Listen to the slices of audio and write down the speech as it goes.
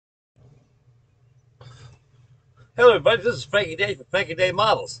Hello everybody, this is Frankie Day from Frankie Day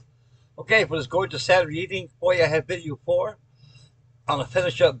Models. Okay, for this gorgeous Saturday evening for you, I have video 4 on a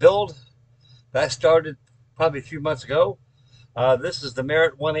finish up build that started probably a few months ago. This is the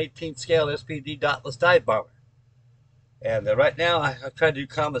Merit 1/18 scale SBD Dauntless dive bomber. And right now, I try to do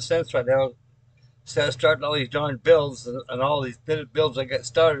common sense right now. Instead of starting all these darn builds and all these builds I got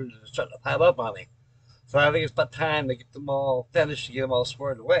started, are starting to pile up on me. So I think it's about time to get them all finished, to get them all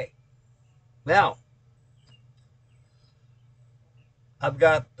squared away. Now, I've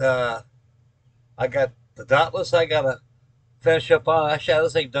got I got the Dauntless I gotta finish up on. Actually, I have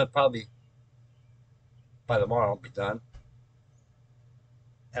this thing done probably by tomorrow. I'll be done.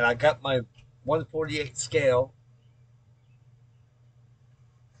 And I got my 1/48 scale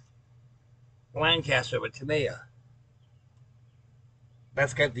Lancaster with Tamiya.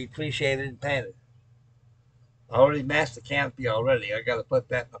 That's got depreciated and painted. I already matched the canopy already. I got to put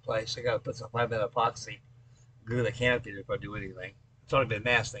that in place. I got to put some 5-minute epoxy, glue the canopy if I do anything. It's already been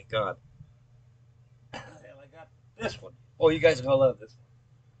masked, thank God. And I got this one. Oh, you guys are going to love this one.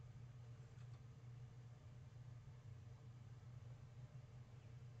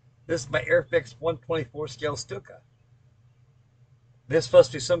 This is my Airfix 1/24 scale Stuka. This is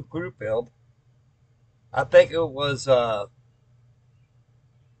supposed to be some group build. I think it was a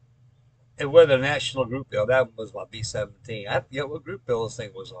national group build. That one was my B-17. I forget what group build this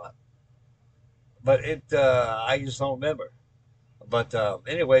thing was on. But I just don't remember. But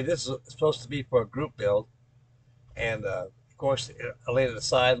anyway, this is supposed to be for a group build. And of course, I laid it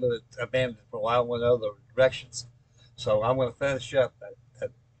aside, let it abandoned for a while, went other directions. So I'm going to finish up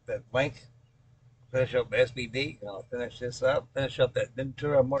that link, finish up SBD, and I'll finish this up, finish up that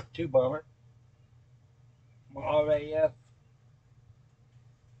Ventura Mark II bomber, RAF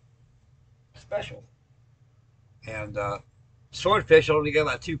special. And swordfish only got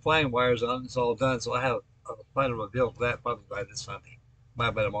about 2 flying wires on it. It's all done, so I have a plan to build that probably by this Sunday, by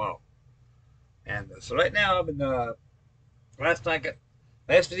tomorrow. And so right now, I've been last night got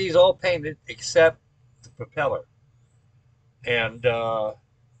the SBD's all painted except the propeller, and I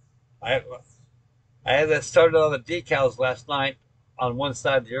had that started on the decals last night on one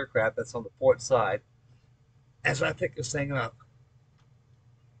side of the aircraft. That's on the port side. As I pick this thing up,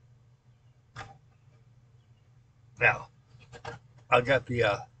 now I got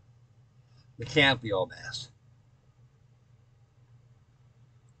the canopy all masked.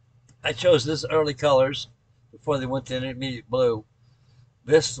 I chose this early colors before they went to intermediate blue.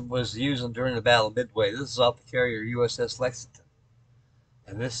 This was used during the Battle of Midway. This is off the carrier USS Lexington.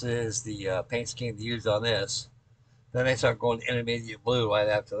 And this is the paint scheme they used on this. Then they start going to intermediate blue right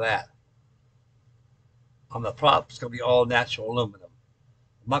after that. On the prop, it's going to be all natural aluminum.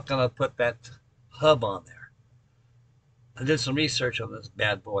 I'm not going to put that hub on there. I did some research on this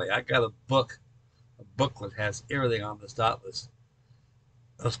bad boy. I got a booklet has everything on this Dauntless.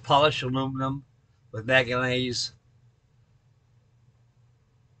 It was polished aluminum with manganese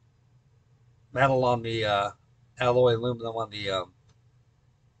metal on the alloy aluminum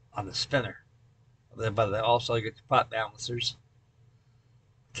on the spinner. But they also get the pot balancers.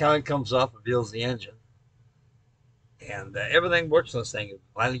 Counting comes off, reveals the engine, and everything works on this thing.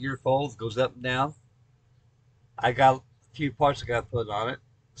 Landing gear folds, goes up and down. I got a few parts I got to put on it.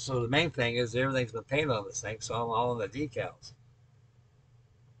 So the main thing is everything's been painted on this thing, so I'm all on the decals.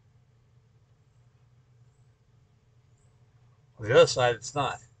 On the other side, it's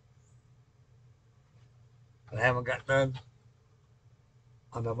not. I haven't got none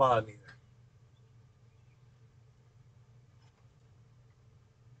on the bottom either.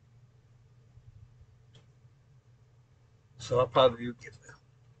 So I'll probably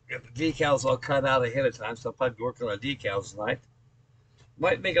get the decals all cut out ahead of time, so I'll probably be working on the decals tonight.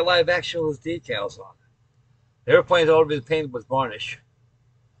 Might make a live action with decals on it. The airplane's already been painted with varnish,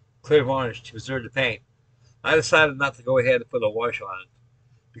 clear varnish to preserve the paint. I decided not to go ahead and put a wash on it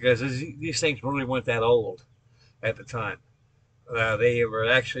because these things really weren't that old at the time. They were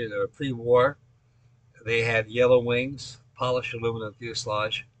pre-war. They had yellow wings, polished aluminum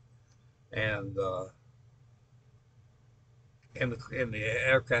fuselage, and in the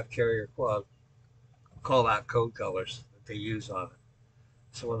aircraft carrier call out code colors that they use on it.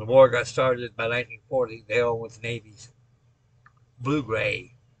 So when the war got started by 1940, they all went to Navy's blue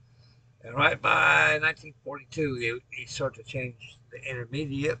gray. And right by 1942, they started to change the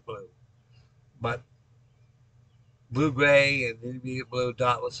intermediate blue. But blue gray and intermediate blue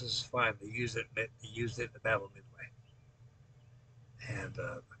Dauntless is fine. They used it in the Battle of Midway. And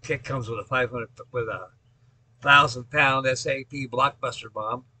the kit comes with a 1,000-pound SAP blockbuster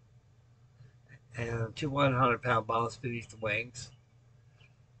bomb and 2 100-pound bombs beneath the wings.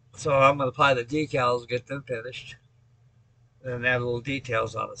 So I'm going to apply the decals, get them finished. and add little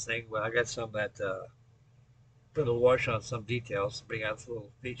details on this thing. Well, I got some that put a wash on some details to bring out some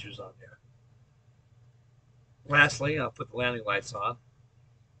little features on there. Lastly, I'll put the landing lights on,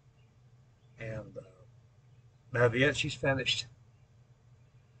 and that'll be it. She's finished.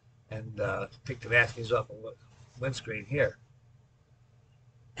 And take the fasteners off the windscreen here.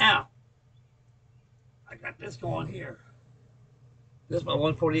 Now, I got this going here. This is my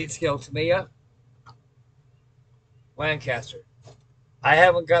 148 scale Tamiya Lancaster. I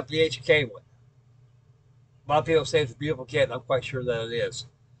haven't got the HK one. A lot of people say it's a beautiful kit, and I'm quite sure that it is.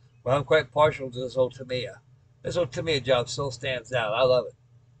 But I'm quite partial to this old Tamiya. This old Tamiya job still stands out. I love it.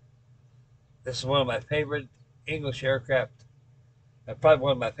 This is one of my favorite English aircraft. And probably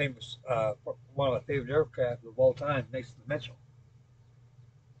one of my favorite aircraft of all time, next to the Mitchell.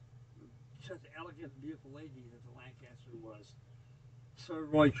 Such an elegant and beautiful lady that the Lancaster was. Sir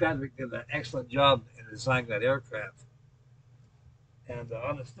Roy Chadwick did an excellent job in designing that aircraft. And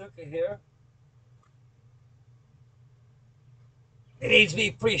on the Stuka here, it needs to be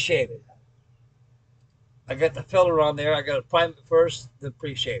appreciated. I got the filler on there. I got to prime it first, then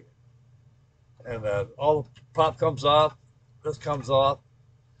appreciate it. And all the pop comes off. This comes off.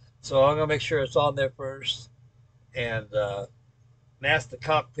 So I'm going to make sure it's on there first. And mask the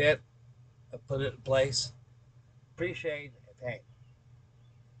cockpit and put it in place. Pre-shade and paint.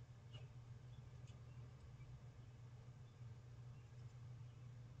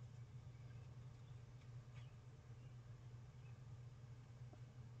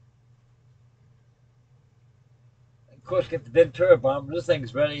 Of course, get the big turbo bomb. This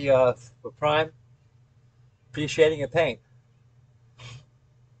thing's ready for prime, pre-shading, and paint.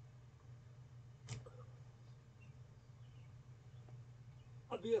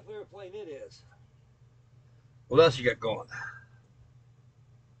 What a beautiful airplane it is. What else you got going?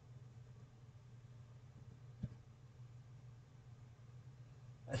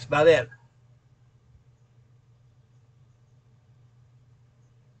 That's about it.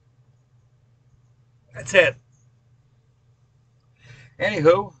 That's it.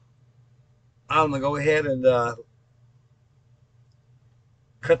 Anywho, I'm going to go ahead and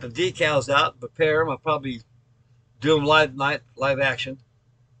cut the decals out, prepare them. I'll probably do them live action.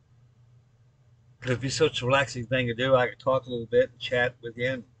 Because it'd be such a relaxing thing to do. I could talk a little bit and chat with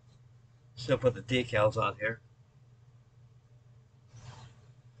you and still put the decals on here.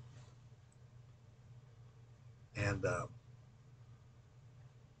 And I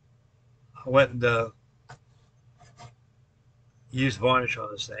went and used varnish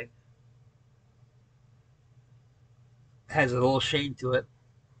on this thing. It has a little sheen to it.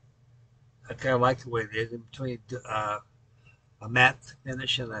 I kind of like the way it is in between a matte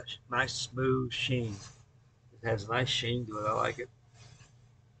finish and a nice smooth sheen. It has a nice sheen to it. I like it.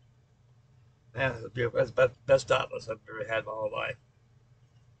 Man, that's the best Dauntless I've ever had in my whole life.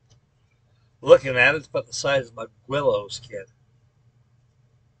 Looking at it, it's about the size of my Gwillows kit.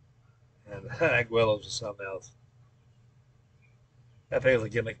 And that Gwillows is something else. That thing was a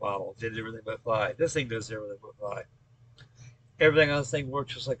gimmick model. It did everything but fly. This thing does everything but fly. Everything on this thing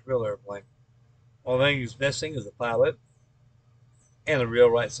works just like a real airplane. Only thing is missing is the pilot and a real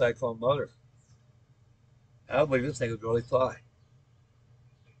right cyclone motor. I don't believe this thing would really fly.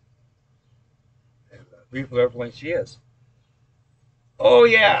 And beautiful airplane she is. Oh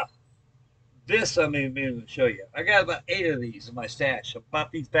yeah, this I mean to show you. I got about 8 of these in my stash. I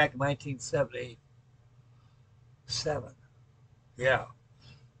bought these back in 1977. Yeah,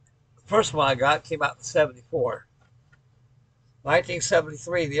 the first one I got came out in '74.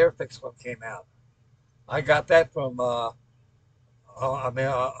 1973, the Airfix one came out. I got that from a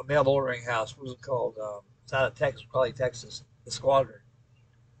mail ordering house. What was it called? It's out of Texas, probably Texas, the Squadron.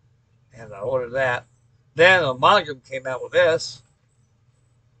 And I ordered that. Then a Monogram came out with this.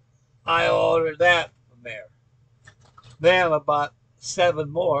 I ordered that from there. Then I bought 7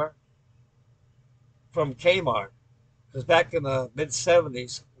 more from Kmart. Because back in the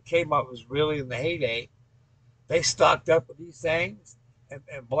mid-70s, Kmart was really in the heyday. They stocked up with these things and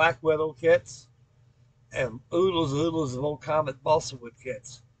Black Widow kits and oodles of old Comet balsa wood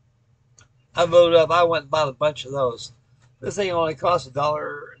kits. I loaded up. I went and bought a bunch of those. This thing only cost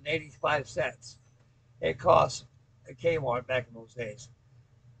 $1.85. It cost at Kmart back in those days.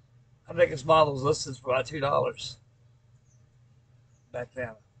 I think this model was listed for about $2 back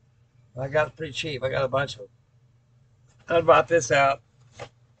then. I got it pretty cheap. I got a bunch of them. I brought this out.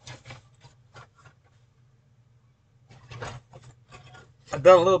 I've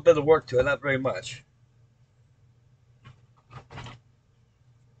done a little bit of work to it, not very much.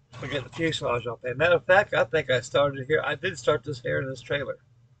 We'll get the fuselage off there. Matter of fact, I think I started here. I did start this here in this trailer.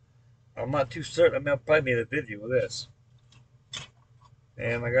 I'm not too certain. I mean, I'll probably made a video with this.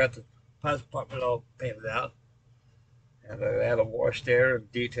 And I got the pipe compartment all painted out. And I had a wash there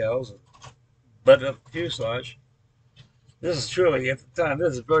and details and buttoned up the fuselage. This is truly, at the time,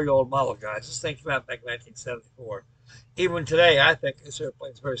 this is a very old model, guys. This thing came out back in 1974. Even today, I think this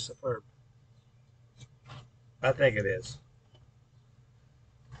airplane is very superb. I think it is.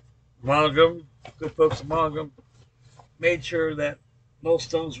 Monogam, good folks at Monogam, made sure that no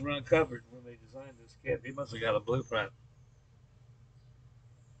stones were uncovered when they designed this kit. They must have got a blueprint.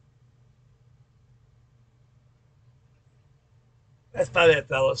 That's about it,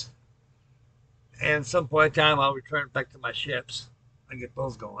 fellas. And at some point in time, I'll return back to my ships and get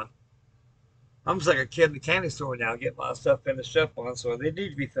those going. I'm just like a kid in the candy store now, getting my stuff finished up on, so they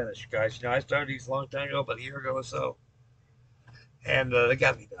need to be finished, guys. You know, I started these a long time ago, about a year ago or so, and they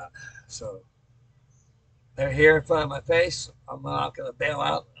got me done. So they're here in front of my face. I'm not going to bail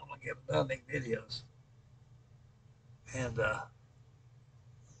out. I'm going to get them done, make videos, and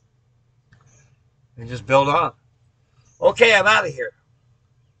just build on. Okay, I'm out of here.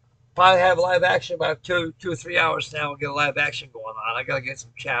 Probably have live action about 2 or 3 hours now. We'll get a live action going on. I got to get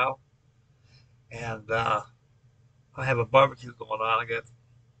some chow, and I have a barbecue going on.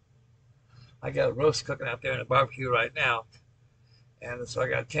 I got a roast cooking out there in the barbecue right now, and so I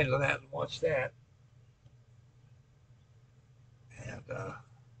got to tend to that and watch that, and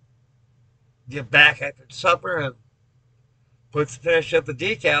get back after supper and finish up the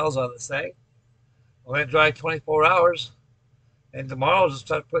decals on this thing. I'll let it dry 24 hours, and tomorrow I'll just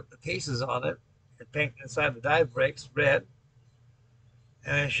start putting the pieces on it and paint inside the dive brakes red,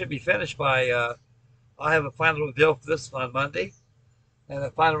 and it should be finished by. I'll have a final reveal for this on Monday, and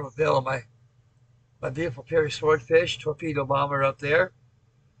a final reveal of my beautiful Perry Swordfish torpedo bomber up there.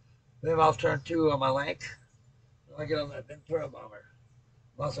 Then I'll turn two on my Lank. I'll get on that Ventura bomber.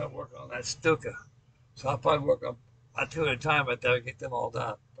 I'll also work on that Stuka. So I'll probably work on two at a time right there and get them all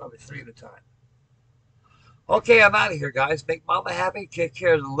done. Probably three at a time. Okay, I'm out of here, guys. Make mama happy. Take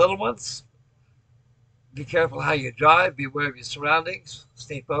care of the little ones. Be careful how you drive. Be aware of your surroundings.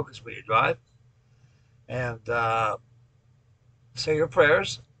 Stay focused when you drive. And say your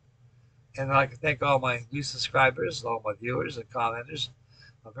prayers. And I'd like to thank all my new subscribers, all my viewers and commenters.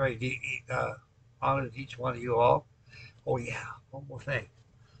 I'm very honored with each one of you all. Oh, yeah, one more thing.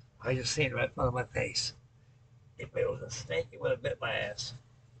 I just seen it right in front of my face. If it was a snake, it would have bit my ass.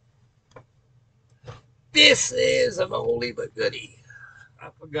 This is an oldie but goodie. I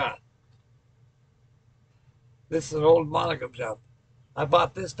forgot. This is an old Monogam job. I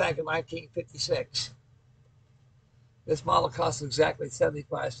bought this back in 1956. This model cost exactly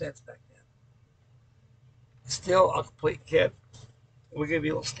 75 cents back then. Still a complete kit. We'll give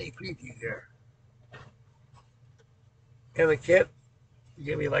you a little sneak preview here. In the kit, you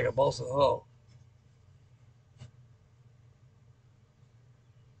give me like a balsa hull.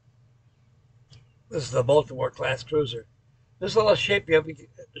 This is the Baltimore class cruiser. This little shaping up,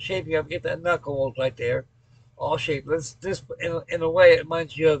 get that knuckle right there, all shaped. This in a way, it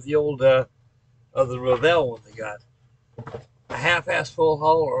reminds you of the old of the Revell one they got. A half-ass full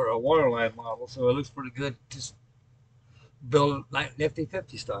hull or a waterline model, so it looks pretty good. Just build it nifty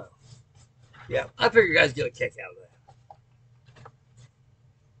 50 style. Yeah, I figure you guys get a kick out of that.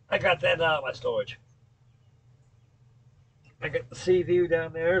 I got that out of my storage. I got the Sea View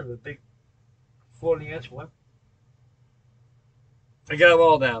down there, the big 40-inch one. I got them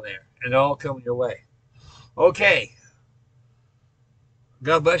all down there, and they're all coming your way. Okay.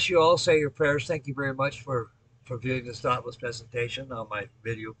 God bless you all. Say your prayers. Thank you very much for viewing this Dauntless presentation on my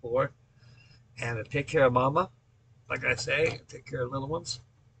video 4. And take care of Mama. Like I say, take care of little ones.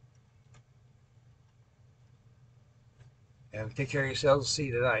 And take care of yourselves. See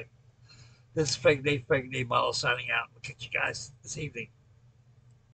you tonight. This is Frankie Day Model signing out. We'll catch you guys this evening.